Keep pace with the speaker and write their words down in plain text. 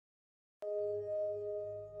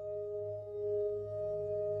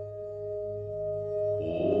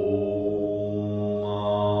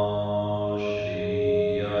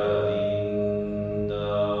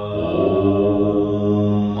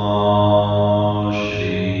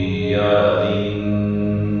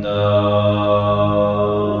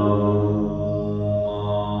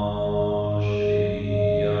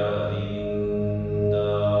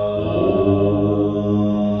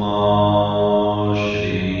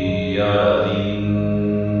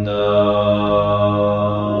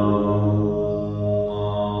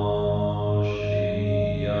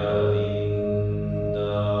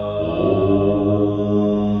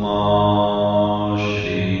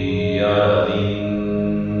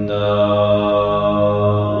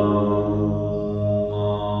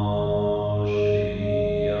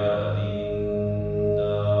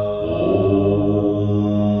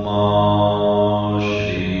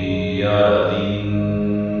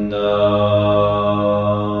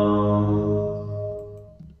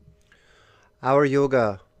Our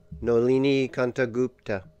Yoga, Nolini Kanta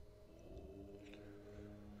Gupta.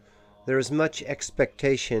 There is much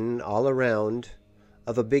expectation all around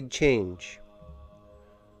of a big change.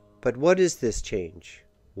 But what is this change?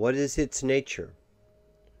 What is its nature?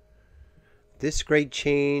 This great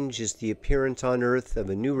change is the appearance on earth of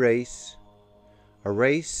a new race, a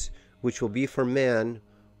race which will be for man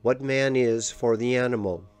what man is for the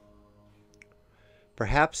animal.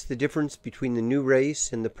 Perhaps the difference between the new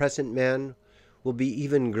race and the present man will be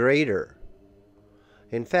even greater.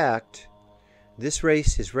 In fact, this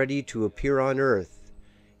race is ready to appear on earth.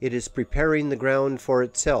 It is preparing the ground for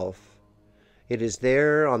itself. It is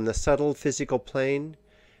there on the subtle physical plane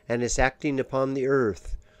and is acting upon the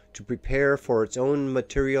earth to prepare for its own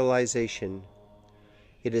materialization.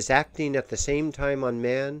 It is acting at the same time on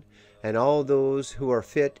man and all those who are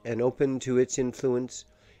fit and open to its influence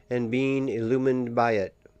and being illumined by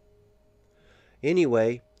it.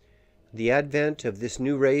 Anyway, the advent of this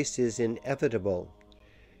new race is inevitable.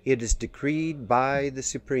 It is decreed by the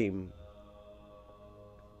Supreme.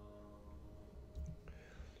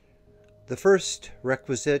 The first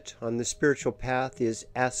requisite on the spiritual path is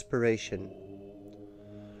aspiration.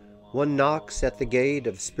 One knocks at the gate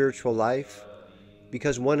of spiritual life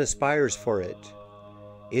because one aspires for it.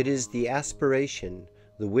 It is the aspiration,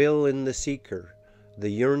 the will in the seeker, the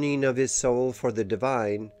yearning of his soul for the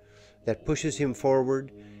divine that pushes him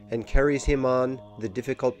forward and carries him on the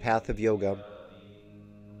difficult path of yoga.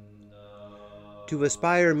 To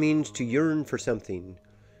aspire means to yearn for something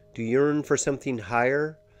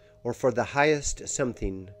higher, or for the highest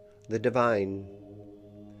something, the divine.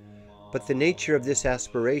 But the nature of this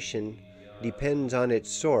aspiration depends on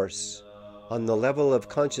its source, on the level of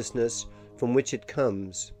consciousness from which it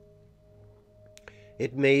comes.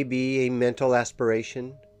 It may be a mental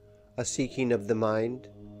aspiration, a seeking of the mind,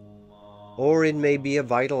 or it may be a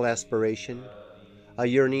vital aspiration, a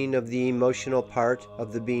yearning of the emotional part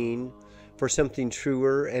of the being for something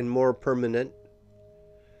truer and more permanent.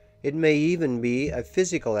 It may even be a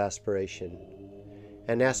physical aspiration,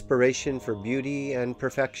 an aspiration for beauty and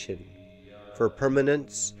perfection, for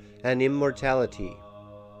permanence and immortality.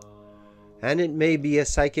 And it may be a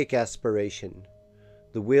psychic aspiration,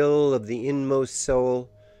 the will of the inmost soul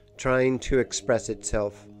trying to express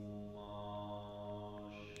itself.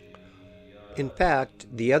 In fact,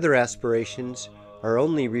 the other aspirations are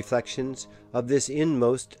only reflections of this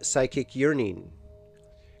inmost psychic yearning.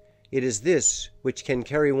 It is this which can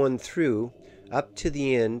carry one through up to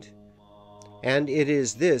the end, and it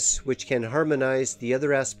is this which can harmonize the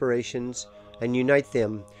other aspirations and unite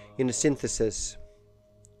them in a synthesis.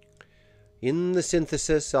 In the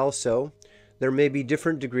synthesis also there may be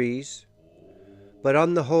different degrees, but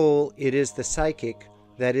on the whole it is the psychic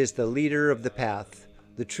that is the leader of the path,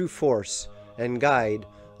 the true force and guide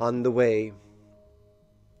on the way.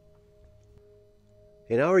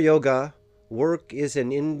 In our yoga, work is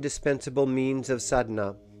an indispensable means of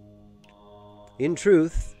sadhana. In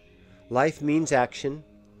truth, life means action.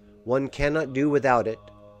 One cannot do without it.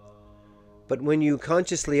 But when you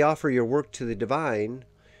consciously offer your work to the divine,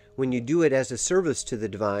 when you do it as a service to the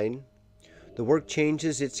divine, the work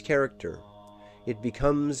changes its character. It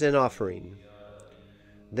becomes an offering.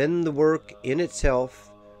 Then the work in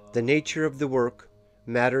itself, the nature of the work,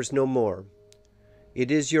 matters no more.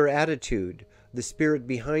 It is your attitude, the spirit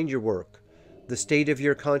behind your work, the state of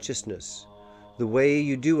your consciousness, the way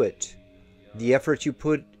you do it, the effort you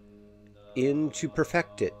put in to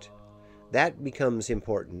perfect it. That becomes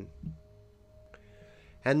important.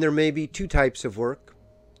 And there may be two types of work.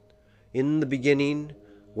 In the beginning,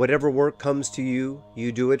 whatever work comes to you,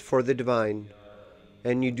 you do it for the divine,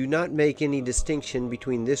 and you do not make any distinction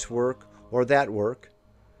between this work or that work.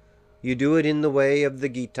 You do it in the way of the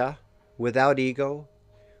Gita, without ego,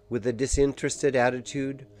 with a disinterested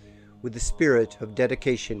attitude, with the spirit of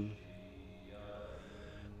dedication.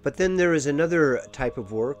 But then there is another type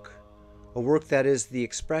of work, a work that is the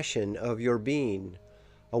expression of your being,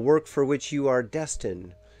 a work for which you are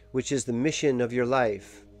destined, which is the mission of your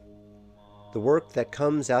life. The work that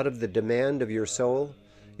comes out of the demand of your soul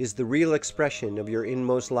is the real expression of your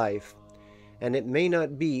inmost life, and it may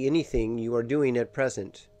not be anything you are doing at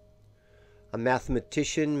present. A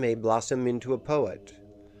mathematician may blossom into a poet.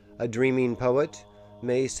 A dreaming poet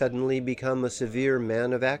may suddenly become a severe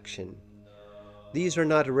man of action. These are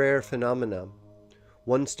not rare phenomena.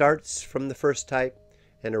 One starts from the first type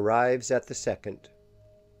and arrives at the second.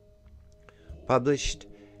 Published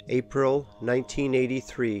April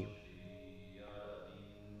 1983.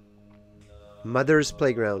 Mother's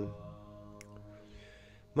Playground.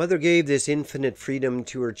 Mother gave this infinite freedom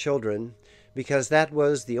to her children because that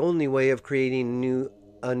was the only way of creating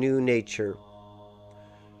a new nature.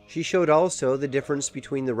 She showed also the difference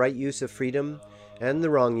between the right use of freedom and the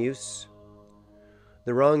wrong use.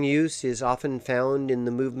 The wrong use is often found in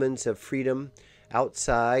the movements of freedom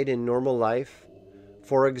outside in normal life,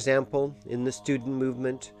 for example, in the student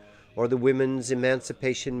movement or the women's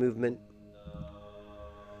emancipation movement.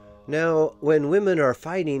 Now, when women are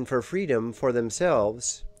fighting for freedom for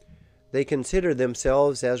themselves, they consider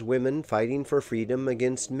themselves as women fighting for freedom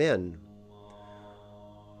against men.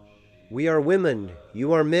 We are women,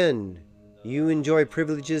 you are men. You enjoy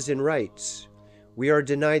privileges and rights. We are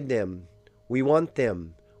denied them. We want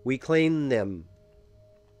them. We claim them.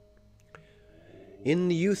 In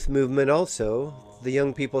the youth movement also, the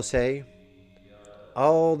young people say,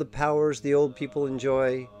 all the powers the old people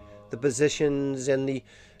enjoy, the positions and the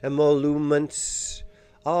emoluments,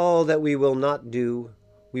 all that we will not do,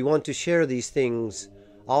 we want to share these things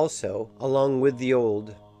also along with the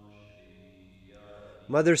old.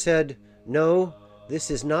 Mother said, no,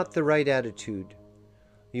 this is not the right attitude.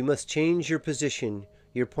 You must change your position,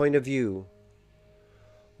 your point of view.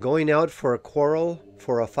 Going out for a quarrel,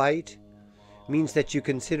 for a fight, means that you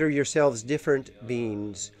consider yourselves different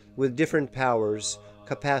beings with different powers,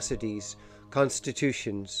 capacities,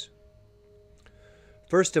 constitutions.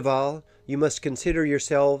 First of all, you must consider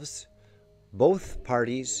yourselves, both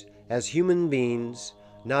parties, as human beings,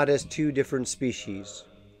 not as two different species.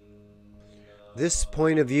 This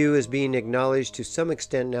point of view is being acknowledged to some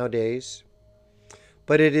extent nowadays,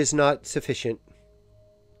 but it is not sufficient.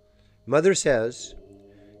 Mother says,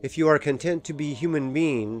 if you are content to be human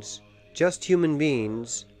beings, just human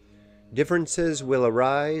beings, differences will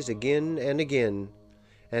arise again and again,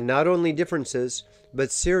 and not only differences,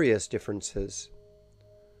 but serious differences.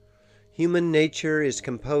 Human nature is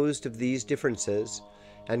composed of these differences,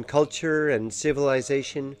 and culture and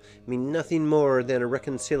civilization mean nothing more than a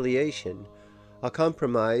reconciliation, a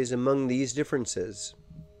compromise among these differences.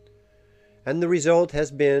 And the result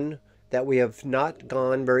has been that we have not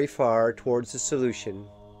gone very far towards a solution.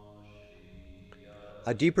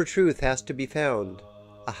 A deeper truth has to be found,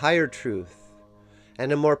 a higher truth,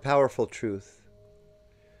 and a more powerful truth.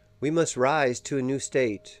 We must rise to a new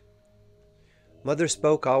state. Mother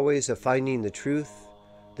spoke always of finding the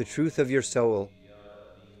truth of your soul.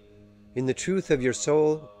 In the truth of your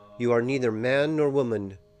soul, you are neither man nor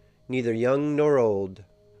woman, neither young nor old.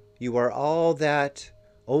 You are all that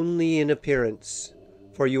only in appearance,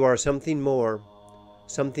 for you are something more,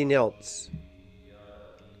 something else.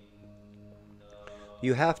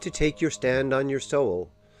 You have to take your stand on your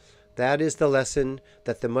soul. That is the lesson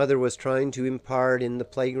that the mother was trying to impart in the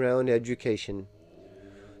playground education.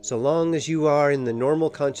 So long as you are in the normal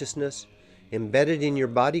consciousness, embedded in your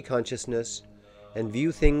body consciousness, and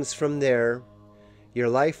view things from there, your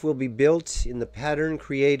life will be built in the pattern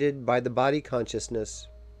created by the body consciousness.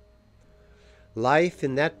 Life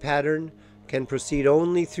in that pattern can proceed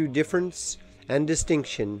only through difference and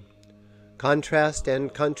distinction, contrast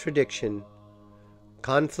and contradiction,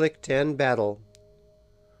 conflict and battle.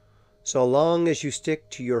 So long as you stick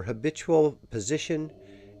to your habitual position,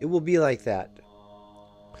 it will be like that.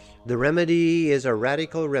 The remedy is a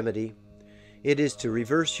radical remedy. It is to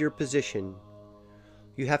reverse your position.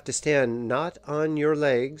 You have to stand not on your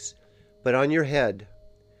legs, but on your head.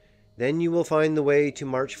 Then you will find the way to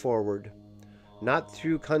march forward, not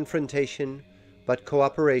through confrontation, but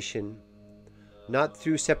cooperation, not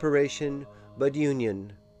through separation, but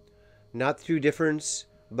union, not through difference,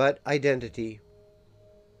 but identity.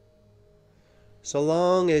 So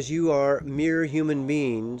long as you are mere human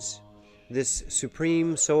beings, this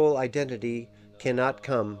supreme soul identity cannot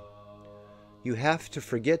come. You have to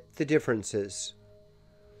forget the differences.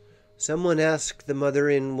 Someone asked the mother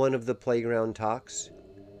in one of the playground talks,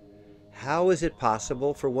 how is it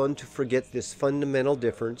possible for one to forget this fundamental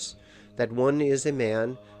difference, that one is a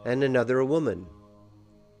man and another a woman?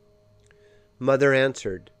 Mother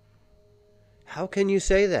answered, how can you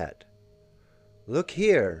say that? Look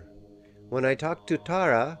here. When I talk to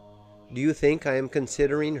Tara, do you think I am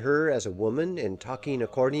considering her as a woman and talking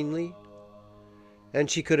accordingly? And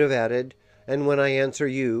she could have added, and when I answer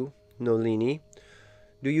you, Nolini,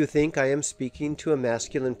 Do you think I am speaking to a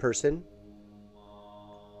masculine person?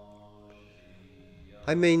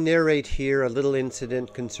 I may narrate here a little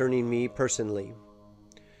incident concerning me personally.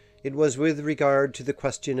 It was with regard to the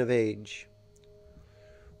question of age.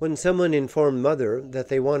 When someone informed Mother that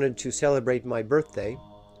they wanted to celebrate my birthday,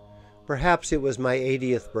 perhaps it was my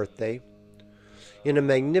 80th birthday, in a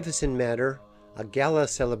magnificent manner, a gala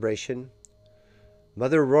celebration,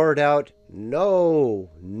 Mother roared out, "No,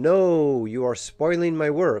 no, you are spoiling my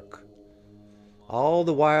work." All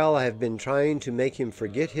the while I have been trying to make him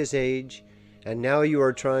forget his age, and now you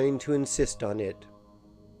are trying to insist on it.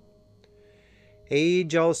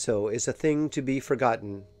 Age also is a thing to be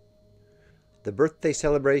forgotten. The birthday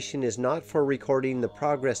celebration is not for recording the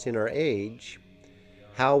progress in our age,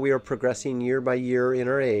 how we are progressing year by year in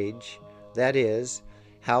our age, that is,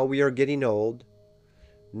 how we are getting old.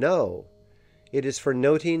 No, it is for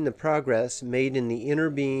noting the progress made in the inner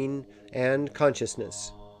being and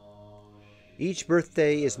consciousness. Each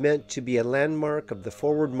birthday is meant to be a landmark of the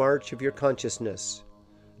forward march of your consciousness,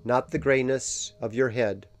 not the grayness of your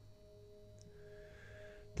head.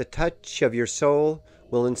 The touch of your soul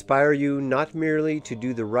will inspire you not merely to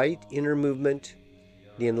do the right inner movement,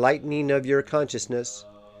 the enlightening of your consciousness,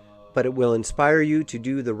 but it will inspire you to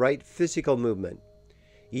do the right physical movement,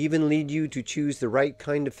 even lead you to choose the right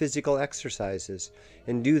kind of physical exercises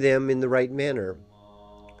and do them in the right manner.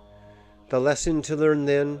 The lesson to learn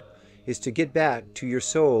then is to get back to your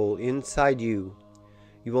soul inside you.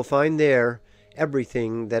 You will find there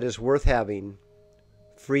everything that is worth having: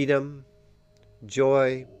 freedom,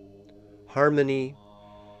 joy, harmony,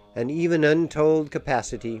 and even untold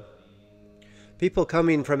capacity. People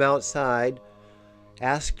coming from outside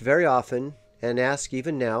asked very often, and ask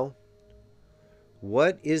even now,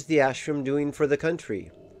 "What is the ashram doing for the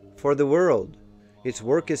country, for the world? Its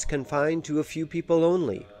work is confined to a few people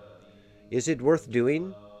only. Is it worth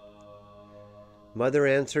doing?" Mother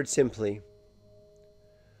answered simply,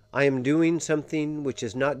 "I am doing something which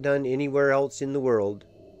is not done anywhere else in the world.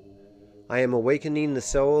 I am awakening the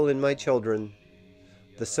soul in my children,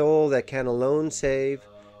 the soul that can alone save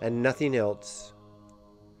and nothing else.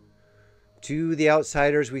 To the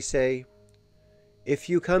outsiders we say, if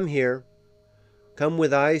you come here, come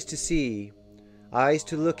with eyes to see, eyes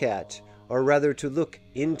to look at, or rather to look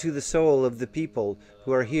into the soul of the people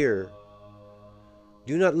who are here.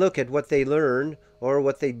 Do not look at what they learn, or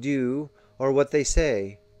what they do, or what they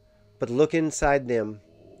say, but look inside them.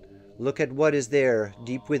 Look at what is there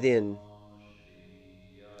deep within.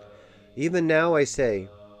 Even now I say,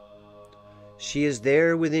 she is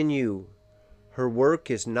there within you. Her work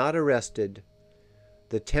is not arrested.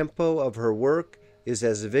 The tempo of her work is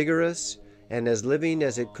as vigorous and as living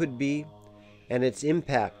as it could be, and its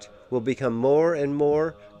impact will become more and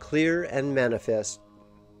more clear and manifest.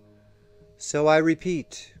 So I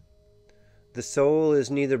repeat, the soul is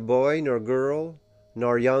neither boy nor girl,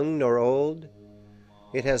 nor young nor old.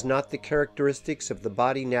 It has not the characteristics of the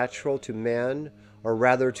body natural to man, or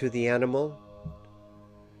rather to the animal.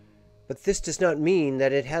 But this does not mean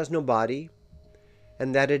that it has no body,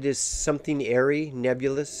 and that it is something airy,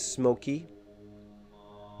 nebulous, smoky.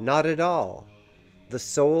 Not at all. The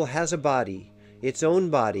soul has a body, its own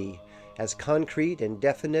body, as concrete and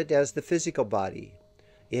definite as the physical body.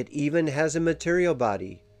 It even has a material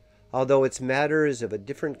body, although its matter is of a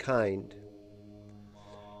different kind.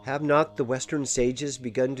 Have not the Western sages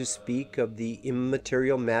begun to speak of the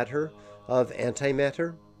immaterial matter of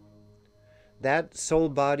antimatter? That soul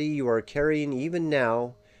body you are carrying even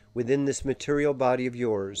now within this material body of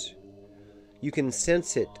yours. You can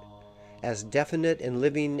sense it as definite and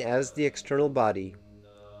living as the external body.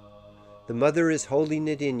 The Mother is holding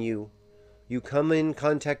it in you. You come in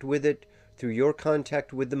contact with it through your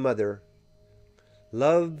contact with the Mother.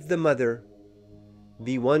 Love the Mother.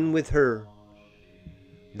 Be one with her.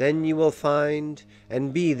 Then you will find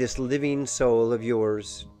and be this living soul of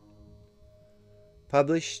yours.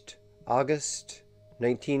 Published August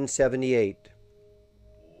 1978.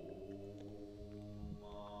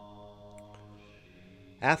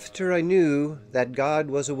 After I knew that God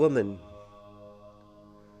was a woman.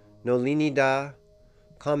 Nolini-da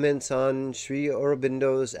comments on Sri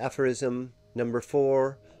Aurobindo's Aphorism number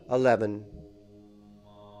 411.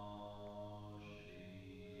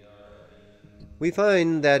 We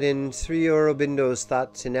find that in Sri Aurobindo's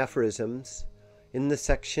Thoughts and Aphorisms, in the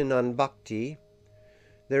section on Bhakti,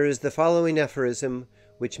 there is the following aphorism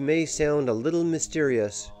which may sound a little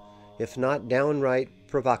mysterious, if not downright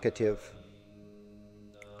provocative.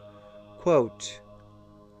 Quote,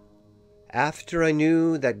 "After I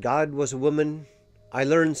knew that God was a woman, I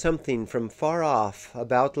learned something from far off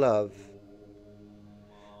about love.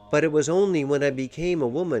 But it was only when I became a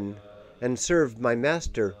woman and served my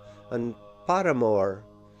Master and Paramour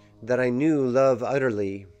that I knew love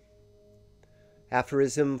utterly.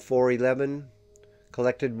 Aphorism 411,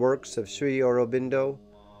 Collected Works of Sri Aurobindo,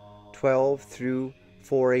 12 through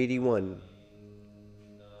 481.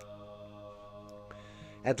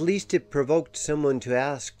 At least it provoked someone to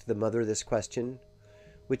ask the mother this question,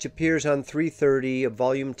 which appears on 330 of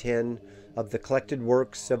Volume 10 of the Collected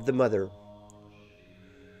Works of the Mother.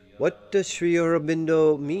 What does Sri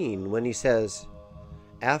Aurobindo mean when he says,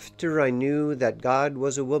 "After I knew that God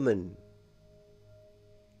was a woman"?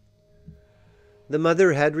 The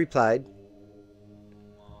mother had replied,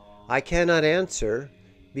 "I cannot answer,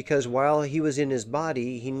 because while he was in his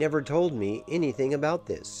body, he never told me anything about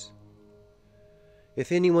this.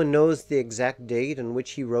 If anyone knows the exact date on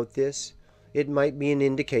which he wrote this, it might be an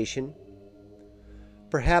indication.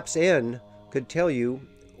 Perhaps N could tell you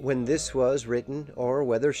when this was written, or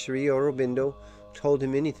whether Sri Aurobindo told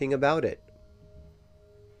him anything about it."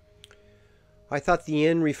 I thought the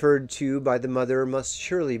N referred to by the mother must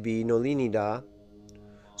surely be Nolini-da,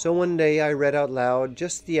 so one day I read out loud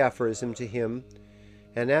just the aphorism to him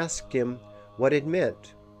and asked him what it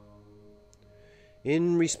meant.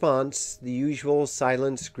 In response, the usual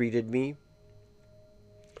silence greeted me.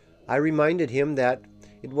 I reminded him that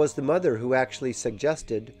it was the mother who actually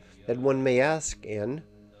suggested that one may ask N,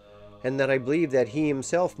 and that I believe that he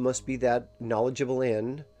himself must be that knowledgeable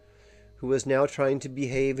N who was now trying to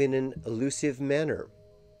behave in an elusive manner.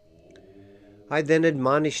 I then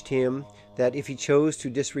admonished him that if he chose to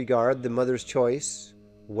disregard the mother's choice,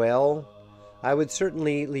 well, I would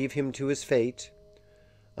certainly leave him to his fate,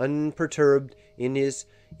 unperturbed in his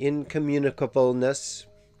incommunicableness.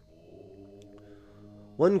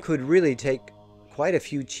 One could really take quite a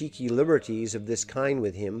few cheeky liberties of this kind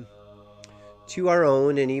with him, to our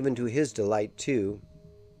own and even to his delight too.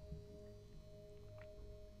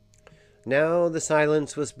 Now the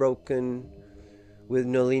silence was broken, with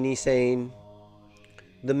Nolini saying,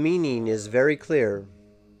 "The meaning is very clear."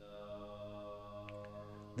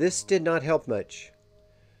 This did not help much,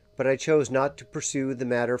 but I chose not to pursue the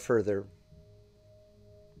matter further.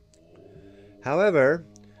 However,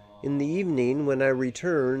 in the evening when I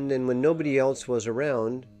returned and when nobody else was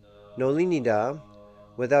around, Nolini-da,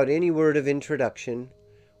 without any word of introduction,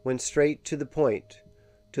 went straight to the point,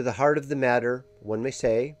 to the heart of the matter, one may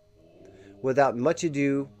say. Without much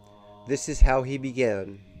ado, this is how he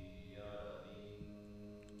began.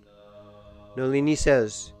 Nolini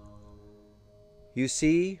says, You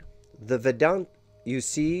see, the Vedantic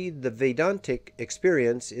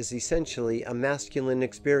experience is essentially a masculine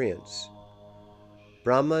experience.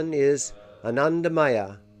 Brahman is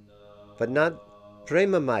Anandamaya, but not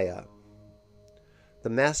Premamaya. The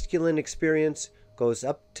masculine experience goes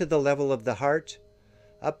up to the level of the heart,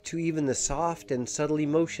 up to even the soft and subtle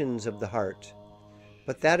emotions of the heart.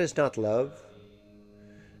 But that is not love.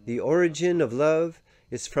 The origin of love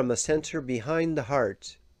is from a center behind the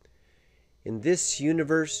heart. In this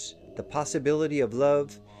universe, the possibility of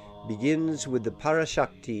love begins with the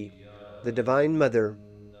Parashakti, the Divine Mother.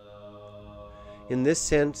 In this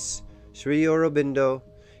sense, Sri Aurobindo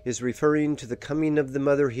is referring to the coming of the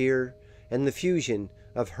Mother here and the fusion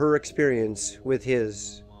of her experience with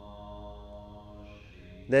his.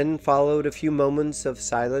 Then followed a few moments of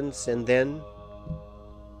silence, and then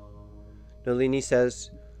Nolini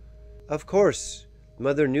says, Of course,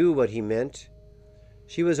 Mother knew what he meant.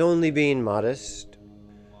 She was only being modest.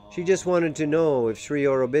 She just wanted to know if Sri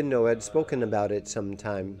Aurobindo had spoken about it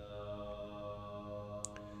sometime.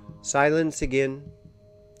 Silence again.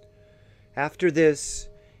 After this,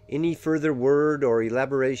 any further word or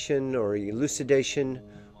elaboration or elucidation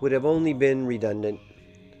would have only been redundant.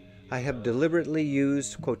 I have deliberately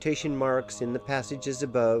used quotation marks in the passages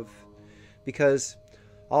above, because,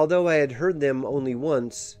 although I had heard them only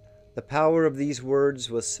once, the power of these words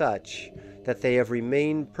was such that they have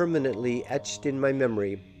remained permanently etched in my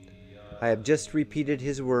memory. I have just repeated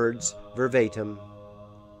his words verbatim.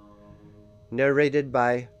 Narrated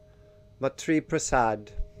by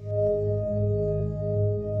Matriprasad.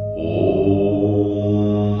 Sri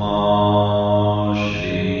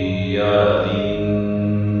Aurobindo.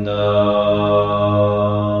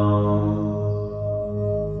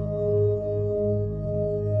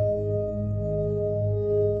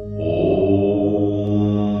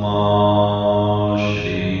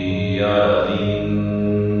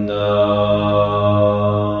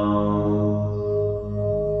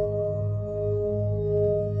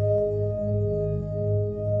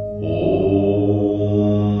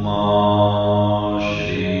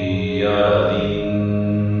 Sri